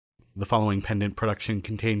The following pendant production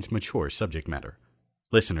contains mature subject matter.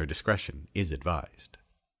 Listener discretion is advised.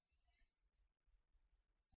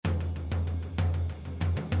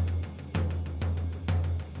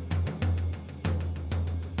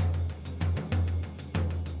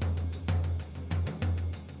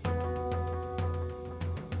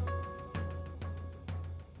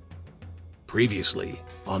 Previously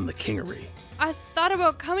on the Kingery. I thought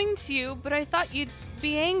about coming to you, but I thought you'd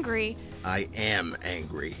be angry. I am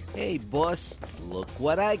angry. Hey, boss, look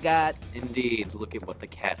what I got. Indeed, look at what the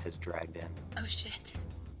cat has dragged in. Oh, shit.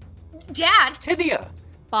 Dad! Tithia!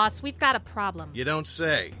 Boss, we've got a problem. You don't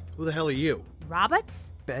say. Who the hell are you?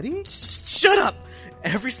 Roberts? Betty? Shut up!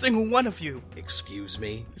 Every single one of you. Excuse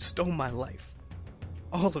me? You stole my life.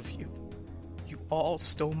 All of you. You all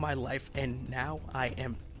stole my life, and now I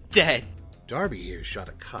am dead. Darby here shot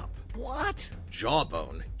a cop. What?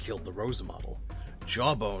 Jawbone killed the Rosa model.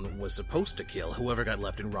 Jawbone was supposed to kill whoever got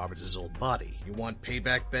left in Roberts' old body. You want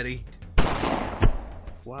payback, Betty?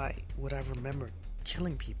 Why would I remember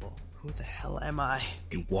killing people? Who the hell am I?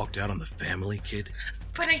 You walked out on the family, kid?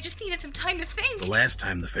 But I just needed some time to think. The last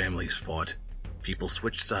time the families fought, people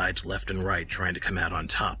switched sides left and right trying to come out on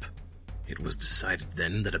top. It was decided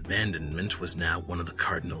then that abandonment was now one of the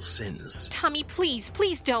cardinal sins. Tommy, please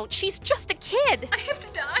don't. She's just a kid. I have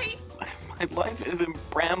to die. My life is in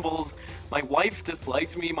brambles. My wife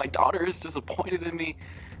dislikes me. My daughter is disappointed in me.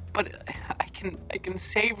 But I can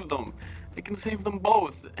save them. I can save them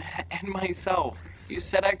both. And myself. You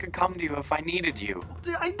said I could come to you if I needed you.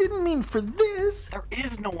 I didn't mean for this. There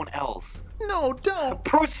is no one else. No, don't.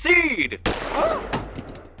 Proceed! Daddy!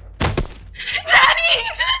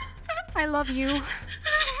 I love you.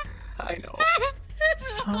 I know.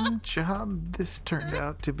 Some job this turned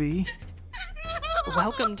out to be.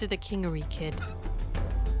 Welcome to the Kingery, kid.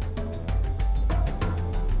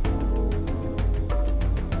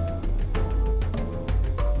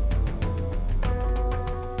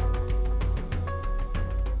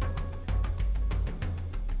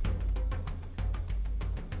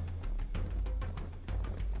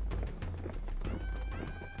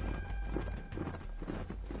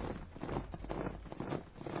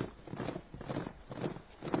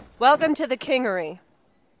 Welcome to the Kingery.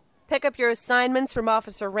 Pick up your assignments from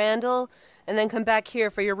Officer Randall, and then come back here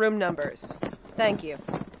for your room numbers. Thank you.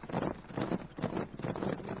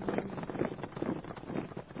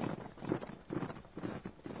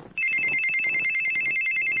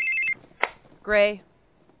 Gray?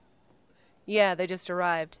 Yeah, they just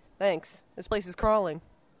arrived. Thanks. This place is crawling.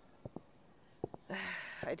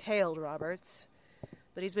 I tailed Roberts,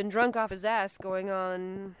 but he's been drunk off his ass going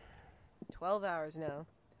on 12 hours now.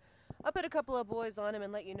 I'll put a couple of boys on him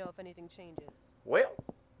and let you know if anything changes. Well,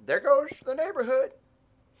 there goes the neighborhood.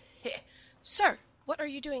 Sir, what are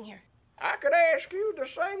you doing here? I could ask you the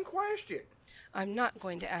same question. I'm not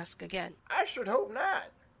going to ask again. I should hope not.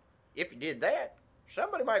 If you did that,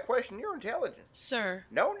 somebody might question your intelligence. Sir.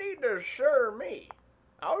 No need to sir me.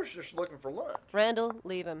 I was just looking for lunch. Randall,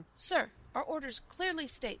 leave him. Sir, our orders clearly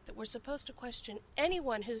state that we're supposed to question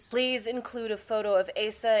anyone who's... Please include a photo of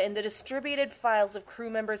Asa in the distributed files of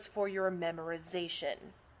crew members for your memorization.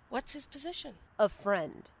 What's his position? A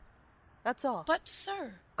friend. That's all. But,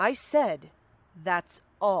 sir... I said, that's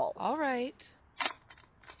all. All right.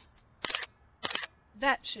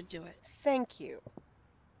 That should do it. Thank you.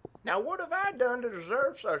 Now what have I done to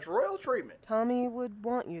deserve such royal treatment? Tommy would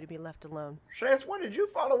want you to be left alone. Since when did you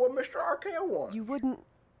follow what Mr. Arkell wanted? You wouldn't...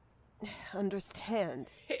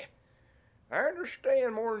 understand. I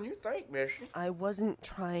understand more than you think, Missy. I wasn't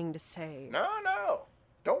trying to say... No.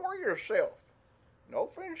 Don't worry yourself.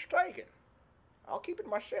 No offense taken. I'll keep it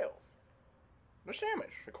myself. The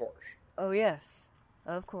sandwich, of course. Oh, yes.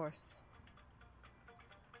 Of course.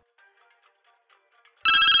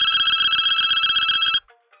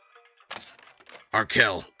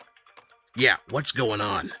 Arkell. Yeah, what's going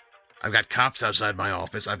on? I've got cops outside my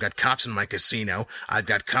office, I've got cops in my casino, I've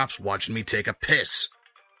got cops watching me take a piss.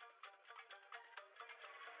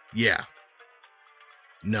 Yeah.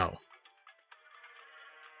 No.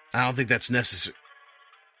 I don't think that's necessary.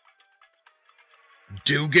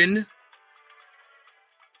 Dugan?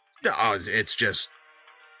 Oh, it's just...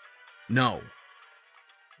 No.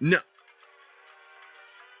 No.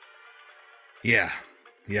 Yeah,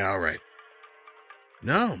 alright.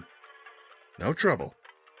 No trouble.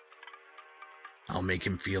 I'll make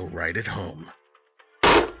him feel right at home.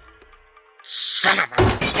 Son of a...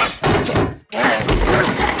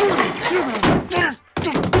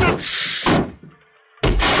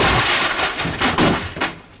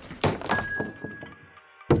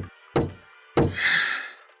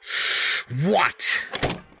 What?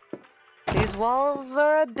 These walls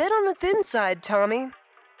are a bit on the thin side, Tommy.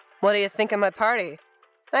 What do you think of my party?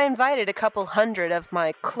 I invited a couple hundred of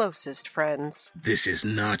my closest friends. This is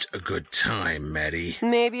not a good time, Maddie.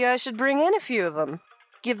 Maybe I should bring in a few of them.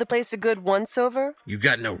 Give the place a good once-over? You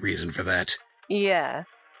got no reason for that. Yeah.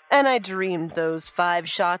 And I dreamed those 5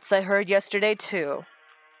 shots I heard yesterday, too.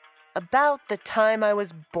 About the time I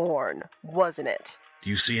was born, wasn't it? Do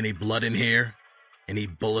you see any blood in here? Any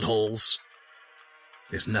bullet holes?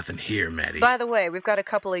 There's nothing here, Maddie. By the way, we've got a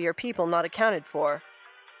couple of your people not accounted for.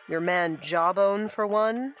 Your man Jawbone, for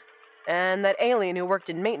one, and that alien who worked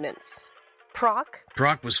in maintenance. Proc?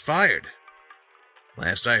 Proc was fired.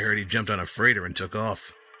 Last I heard, he jumped on a freighter and took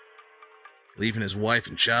off. Leaving his wife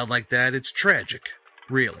and child like that, it's tragic.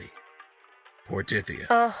 Really. Poor Tithia.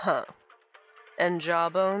 Uh-huh. And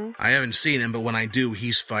Jawbone? I haven't seen him, but when I do,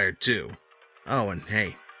 he's fired too. Oh, and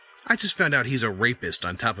hey, I just found out he's a rapist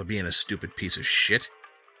on top of being a stupid piece of shit.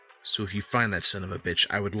 So if you find that son of a bitch,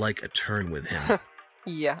 I would like a turn with him.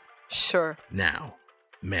 Yeah, sure. Now,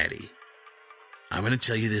 Maddie, I'm going to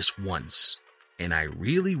tell you this once, and I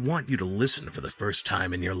really want you to listen for the first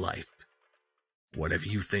time in your life. Whatever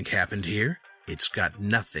you think happened here, it's got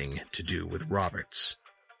nothing to do with Roberts.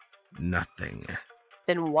 Nothing.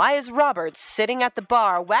 Then why is Roberts sitting at the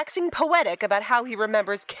bar waxing poetic about how he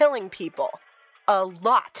remembers killing people? A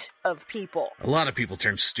lot of people. A lot of people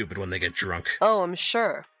turn stupid when they get drunk. Oh, I'm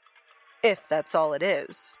sure. If that's all it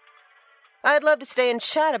is. I'd love to stay and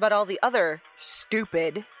chat about all the other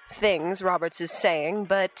stupid things Roberts is saying,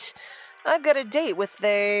 but I've got a date with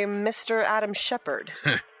a Mr. Adam Shepard.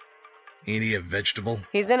 Ain't he a vegetable?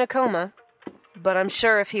 He's in a coma, but I'm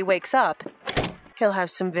sure if he wakes up, he'll have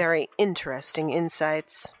some very interesting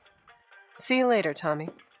insights. See you later, Tommy.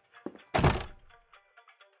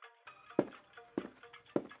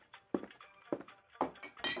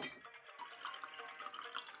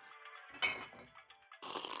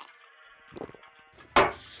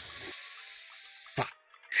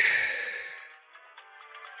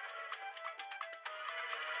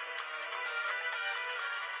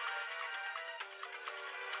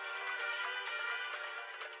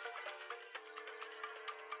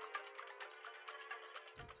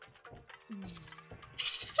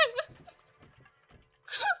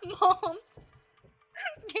 Mom,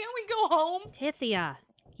 can't we go home? Tithia,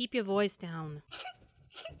 keep your voice down.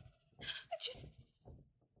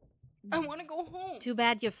 I want to go home. Too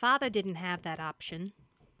bad your father didn't have that option.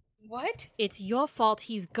 What? It's your fault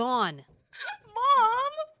he's gone.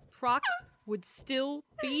 Mom! Proc would still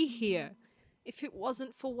be here if it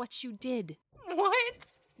wasn't for what you did. What?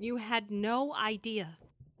 You had no idea.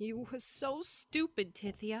 You were so stupid,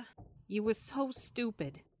 Tithia. You were so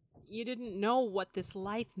stupid. You didn't know what this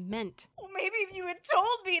life meant. Well, maybe if you had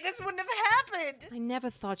told me, this wouldn't have happened. I never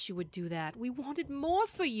thought you would do that. We wanted more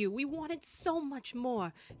for you. We wanted so much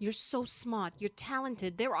more. You're so smart. You're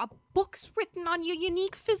talented. There are books written on your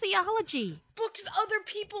unique physiology. Books other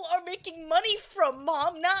people are making money from,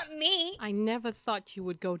 Mom, not me. I never thought you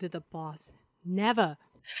would go to the boss. Never.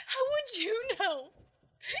 How would you know?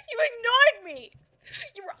 You ignored me.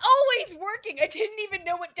 You were always working. I didn't even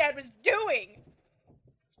know what Dad was doing.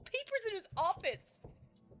 His papers in his office.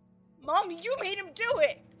 Mom, you made him do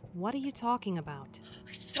it. What are you talking about?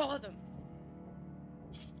 I saw them.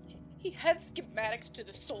 He had schematics to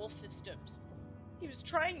the soul systems. He was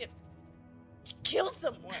trying to kill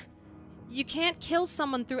someone. You can't kill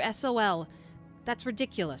someone through SOL. That's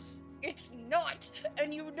ridiculous. It's not,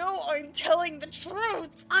 and you know I'm telling the truth.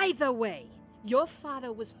 Either way, your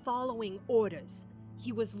father was following orders.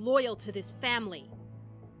 He was loyal to this family.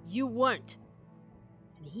 You weren't.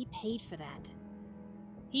 And he paid for that.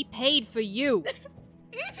 He paid for you.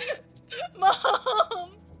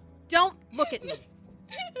 Mom! Don't look at me.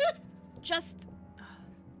 Just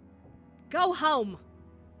go home.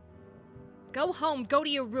 Go home, go to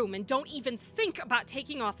your room, and don't even think about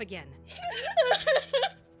taking off again.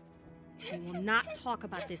 We will not talk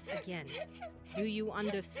about this again. Do you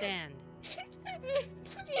understand?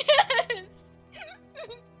 Yes!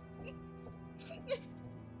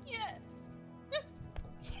 Yes.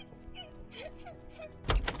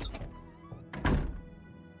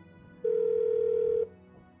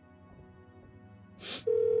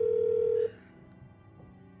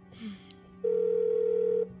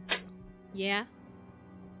 Yeah?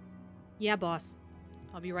 Yeah, boss.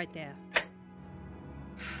 I'll be right there.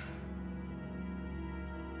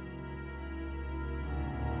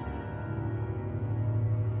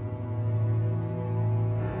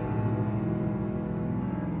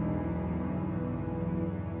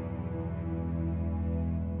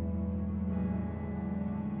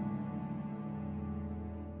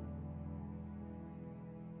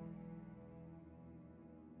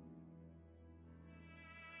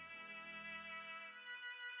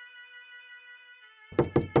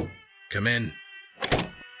 Come in.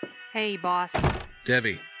 Hey, boss.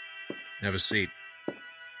 Devi, have a seat.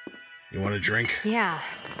 You want a drink? Yeah,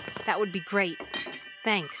 that would be great.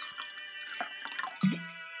 Thanks.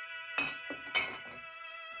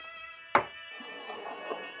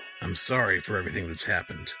 I'm sorry for everything that's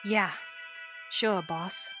happened. Yeah, sure,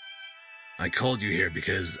 boss. I called you here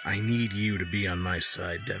because I need you to be on my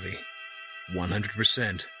side, Devi.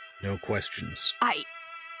 100%, no questions.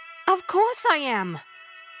 Of course I am.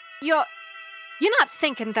 You're not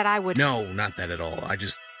thinking that I would... No, not that at all.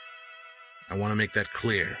 I want to make that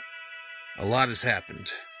clear. A lot has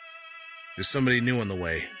happened. There's somebody new on the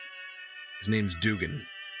way. His name's Dugan.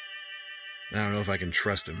 I don't know if I can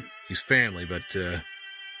trust him. He's family, but,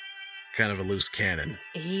 kind of a loose cannon.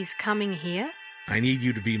 He's coming here? I need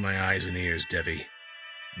you to be my eyes and ears, Devi.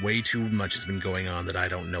 Way too much has been going on that I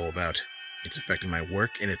don't know about. It's affecting my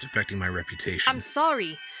work, and it's affecting my reputation. I'm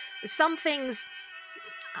sorry. Some things...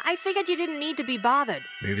 I figured you didn't need to be bothered.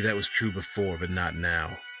 Maybe that was true before, but not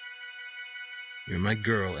now. You're my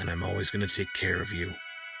girl, and I'm always going to take care of you.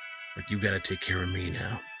 But you gotta take care of me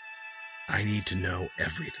now. I need to know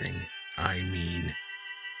everything. I mean,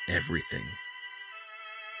 everything.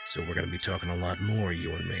 So we're gonna be talking a lot more,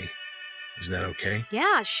 you and me. Is that okay?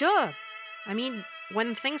 Yeah, sure. I mean,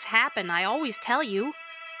 when things happen, I always tell you.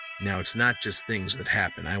 Now, it's not just things that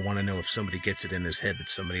happen. I want to know if somebody gets it in his head that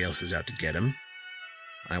somebody else is out to get him.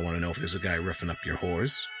 I want to know if there's a guy roughing up your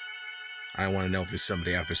whores. I want to know if there's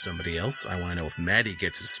somebody out for somebody else. I want to know if Maddie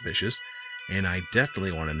gets suspicious. And I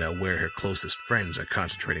definitely want to know where her closest friends are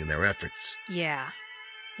concentrating their efforts. Yeah.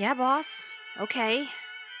 Yeah, boss. Okay.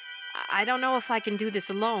 I don't know if I can do this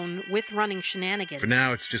alone with running shenanigans. For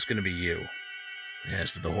now, it's just going to be you.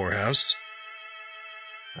 As for the whorehouse,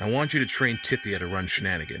 I want you to train Tithia to run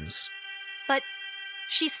shenanigans. But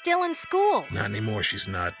she's still in school. Not anymore, she's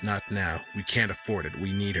not. Not now. We can't afford it.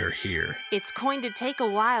 We need her here. It's going to take a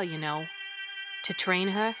while, you know, to train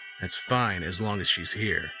her. That's fine, as long as she's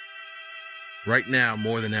here. Right now,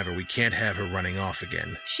 more than ever, we can't have her running off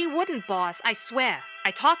again. She wouldn't, boss. I swear.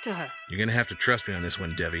 I talked to her. You're going to have to trust me on this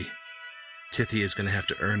one, Devi. Tithia is going to have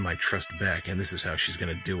to earn my trust back, and this is how she's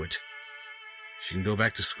going to do it. She can go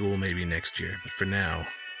back to school maybe next year, but for now,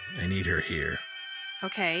 I need her here.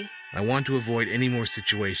 Okay. I want to avoid any more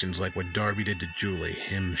situations like what Darby did to Julie,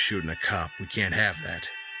 him shooting a cop. We can't have that.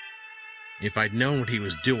 If I'd known what he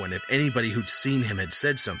was doing, if anybody who'd seen him had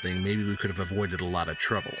said something, maybe we could have avoided a lot of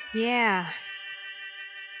trouble. Yeah.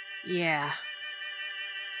 Yeah.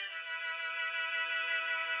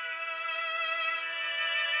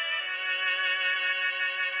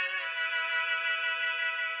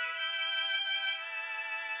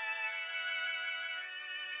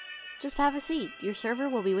 Just have a seat. Your server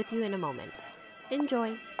will be with you in a moment.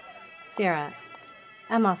 Enjoy. Sarah,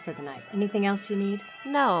 I'm off for the night. Anything else you need?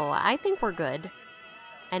 No, I think we're good.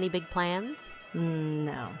 Any big plans?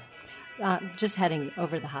 No. Just heading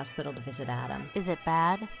over to the hospital to visit Adam. Is it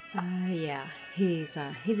bad? Yeah. He's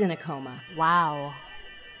in a coma. Wow.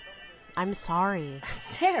 I'm sorry.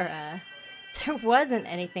 Sarah, there wasn't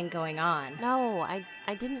anything going on. No, I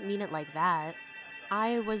didn't mean it like that.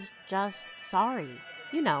 I was just sorry.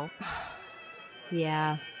 You know.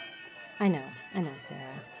 Yeah. I know,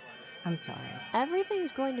 Sarah. I'm sorry.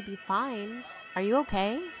 Everything's going to be fine. Are you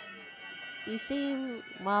okay? You seem,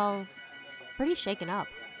 well, pretty shaken up.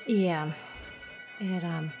 Yeah.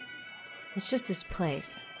 It's just this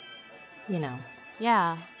place. You know.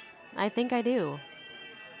 Yeah, I think I do.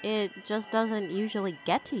 It just doesn't usually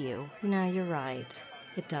get to you. No, you're right.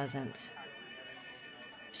 It doesn't.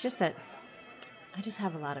 It's just that I just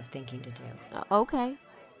have a lot of thinking to do. Okay.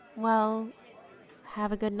 Well,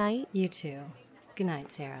 have a good night. You too. Good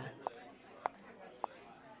night, Sarah.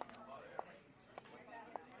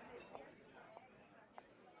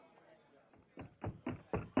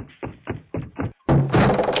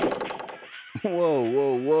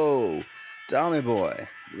 Whoa. Tommy boy,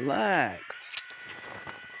 relax.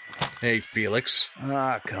 Hey, Felix.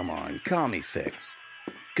 Come on. Call me Fix.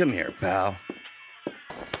 Come here, pal.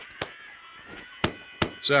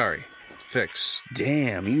 Sorry. Fix.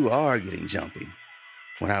 Damn, you are getting jumpy.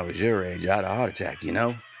 When I was your age, I had a heart attack, you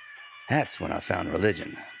know? That's when I found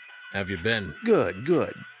religion. Have you been? Good.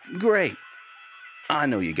 Great. I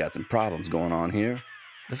know you got some problems going on here.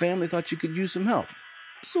 The family thought you could use some help,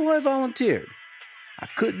 so I volunteered. I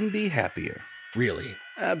couldn't be happier. Really?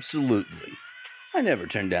 Absolutely. I never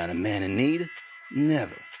turn down a man in need.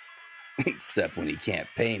 Never. Except when he can't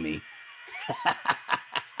pay me.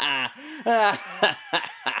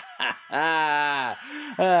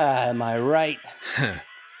 Am I right?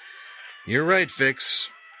 You're right, Fix.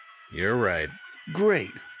 You're right.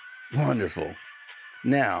 Great. Wonderful.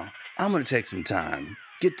 Now, I'm going to take some time,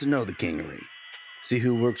 get to know the Kingery, see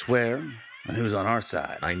who works where, and who's on our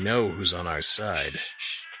side. I know who's on our side.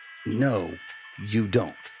 Shh. No, you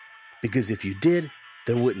don't. Because if you did,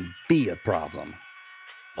 there wouldn't be a problem.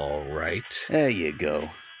 All right. There you go.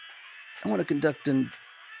 I want to conduct an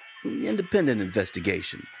independent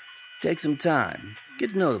investigation. Take some time, get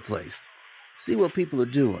to know the place, see what people are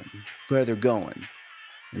doing, where they're going,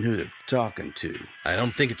 and who they're talking to. I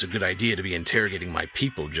don't think it's a good idea to be interrogating my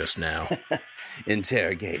people just now.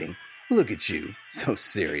 Interrogating? Look at you, so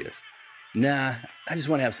serious. Nah, I just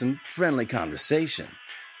want to have some friendly conversation.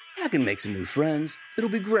 I can make some new friends. It'll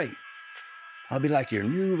be great. I'll be like your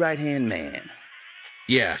new right-hand man.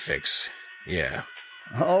 Yeah, Fix. Yeah.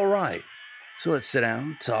 All right. So let's sit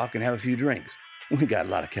down, talk, and have a few drinks. We got a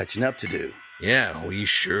lot of catching up to do. Yeah, we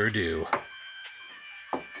sure do.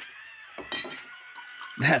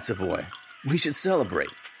 That's a boy. We should celebrate.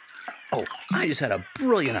 Oh, I just had a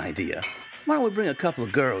brilliant idea. Why don't we bring a couple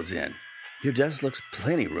of girls in? Your desk looks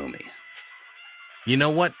plenty roomy. You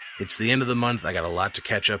know what? It's the end of the month. I got a lot to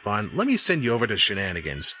catch up on. Let me send you over to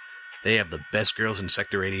Shenanigans. They have the best girls in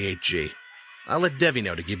Sector 88G. I'll let Devi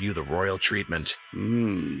know to give you the royal treatment.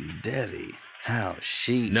 Devi. How's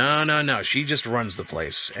she? No. She just runs the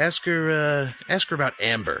place. Ask her about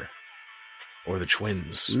Amber. Or the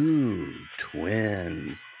twins. Ooh,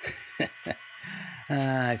 twins.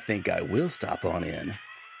 I think I will stop on in.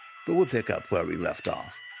 But we'll pick up where we left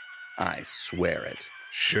off. I swear it.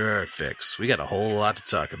 Sure, Fix. We got a whole lot to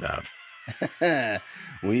talk about.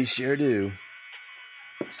 We sure do.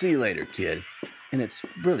 See you later, kid. And it's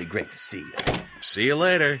really great to see you. See you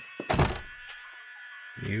later.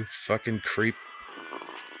 You fucking creep.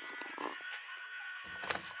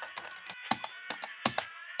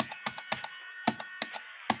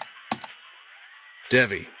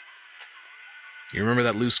 Devi. You remember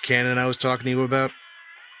that loose cannon I was talking to you about?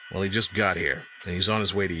 Well, he just got here, and he's on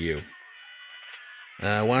his way to you.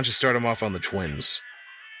 Why don't you start him off on the twins?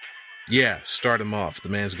 Yeah, start him off. The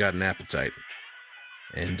man's got an appetite.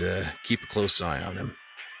 And, keep a close eye on him.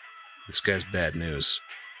 This guy's bad news.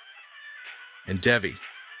 And Devi,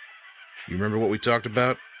 you remember what we talked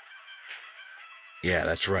about? Yeah,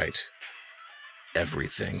 that's right.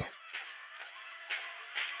 Everything.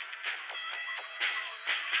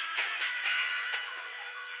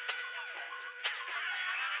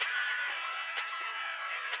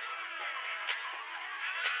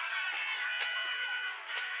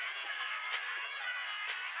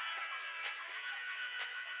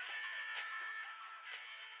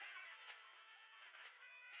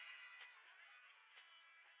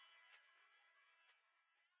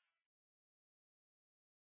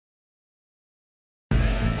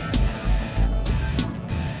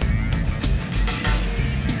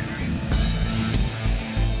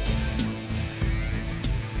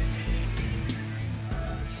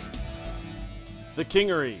 The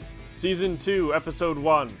Kingery, Season 2, Episode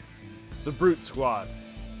 1, The Brute Squad.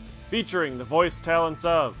 Featuring the voice talents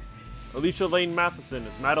of Alicia Lane Matheson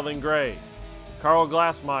as Madeline Gray, Carl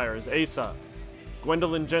Glassmeyer as Asa,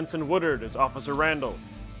 Gwendolyn Jensen Woodard as Officer Randall,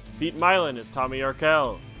 Pete Milan as Tommy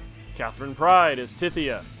Arkell, Catherine Pride as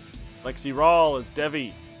Tithia, Lexi Rawl as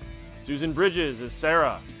Devi, Susan Bridges as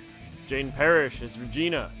Sarah, Jane Parrish as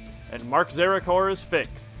Regina, and Mark Zarakor as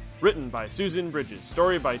Fix. Written by Susan Bridges,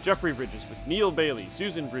 story by Jeffrey Bridges with Neil Bailey,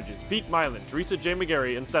 Susan Bridges, Pete Milan, Teresa J.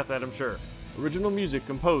 McGarry, and Seth Adam Scher. Original music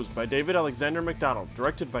composed by David Alexander McDonald,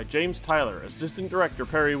 directed by James Tyler, assistant director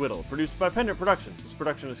Perry Whittle, produced by Pendant Productions. This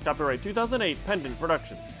production is copyright 2008 Pendant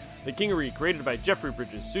Productions. The Kingery, created by Jeffrey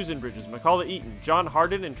Bridges, Susan Bridges, Macaulay Eaton, John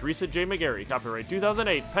Hardin, and Teresa J. McGarry, copyright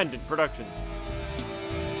 2008 Pendant Productions.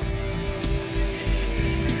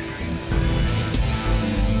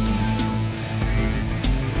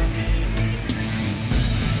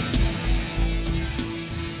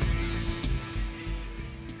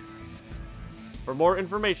 For more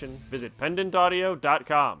information, visit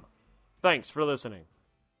pendantaudio.com. Thanks for listening.